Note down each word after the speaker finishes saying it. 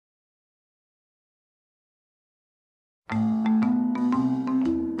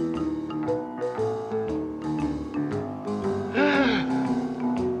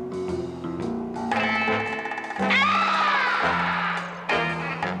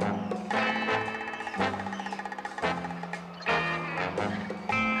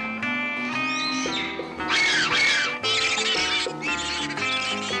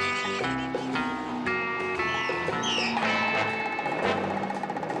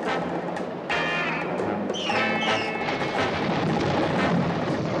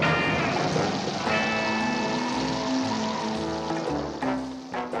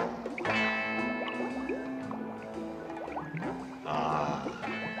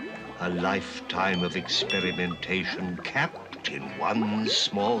A lifetime of experimentation capped in one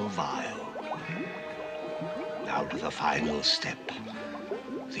small vial. Now to the final step,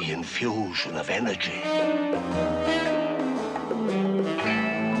 the infusion of energy.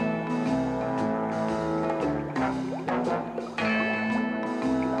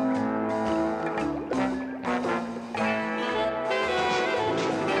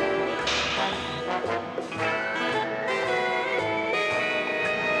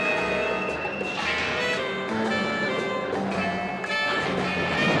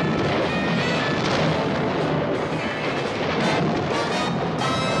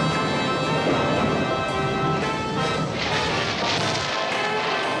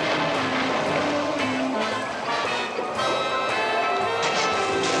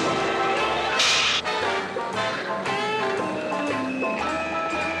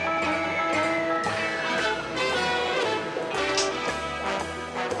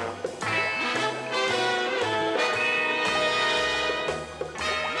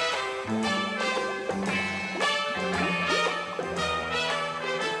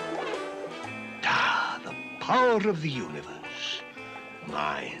 Power of the universe.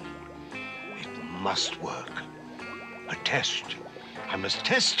 Mine. It must work. A test. I must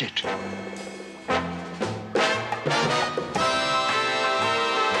test it.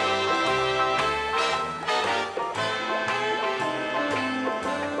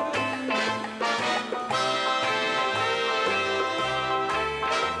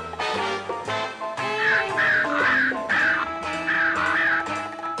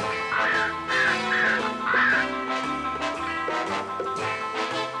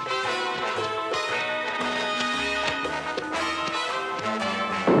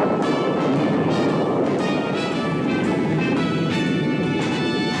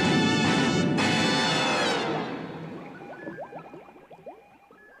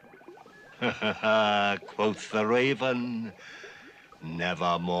 Quoth the raven,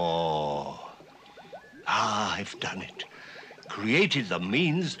 nevermore. Ah, I've done it. Created the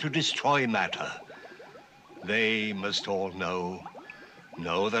means to destroy matter. They must all know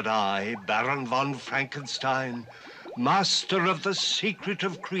that I, Baron von Frankenstein, master of the secret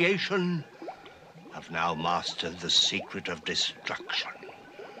of creation, have now mastered the secret of destruction.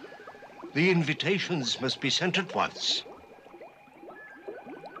 The invitations must be sent at once.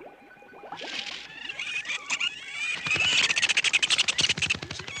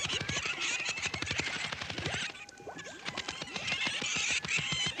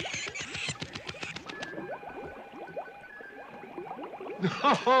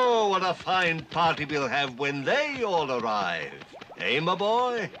 Oh, what a fine party we'll have when they all arrive. Eh, my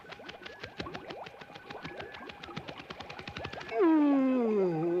boy?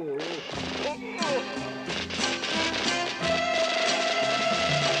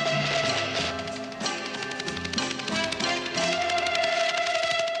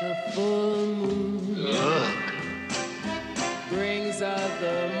 The full moon brings out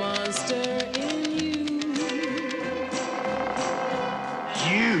the monster in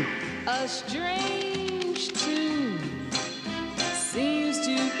you. A strange tune seems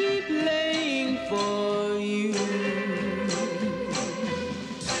to be playing for you.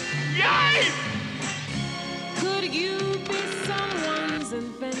 Yay! Could you be someone's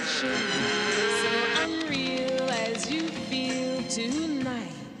invention, so unreal as you feel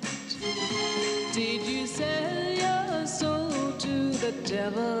tonight? Did you sell your soul to the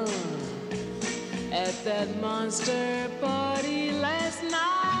devil at that monster party last night?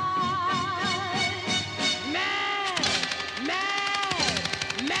 Mad, mad,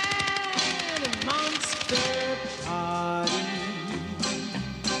 mad monster party.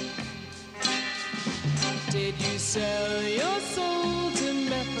 Did you sell your soul to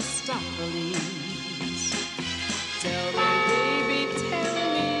Mephistopheles? Tell me, baby,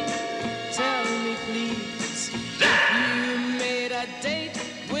 tell me please. You made a date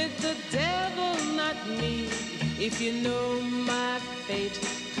with the devil, not me. If you know my fate,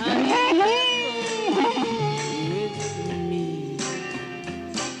 honey, with me.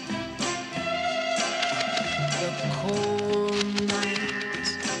 The cold night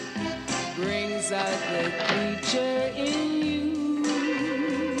brings out the creature in you.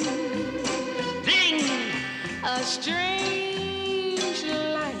 Ding! A strange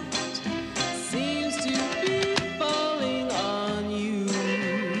light seems to be falling on you.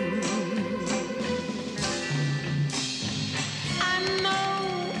 I know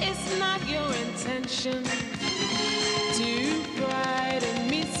it's not your intention to frighten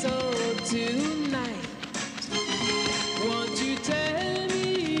me so tonight. Won't you tell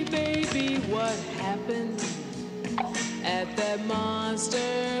me, baby, what happened at that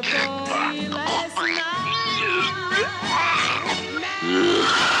monster party?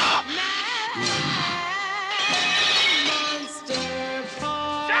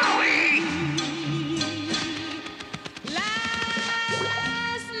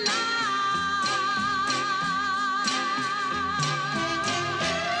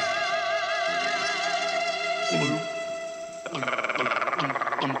 Bloop.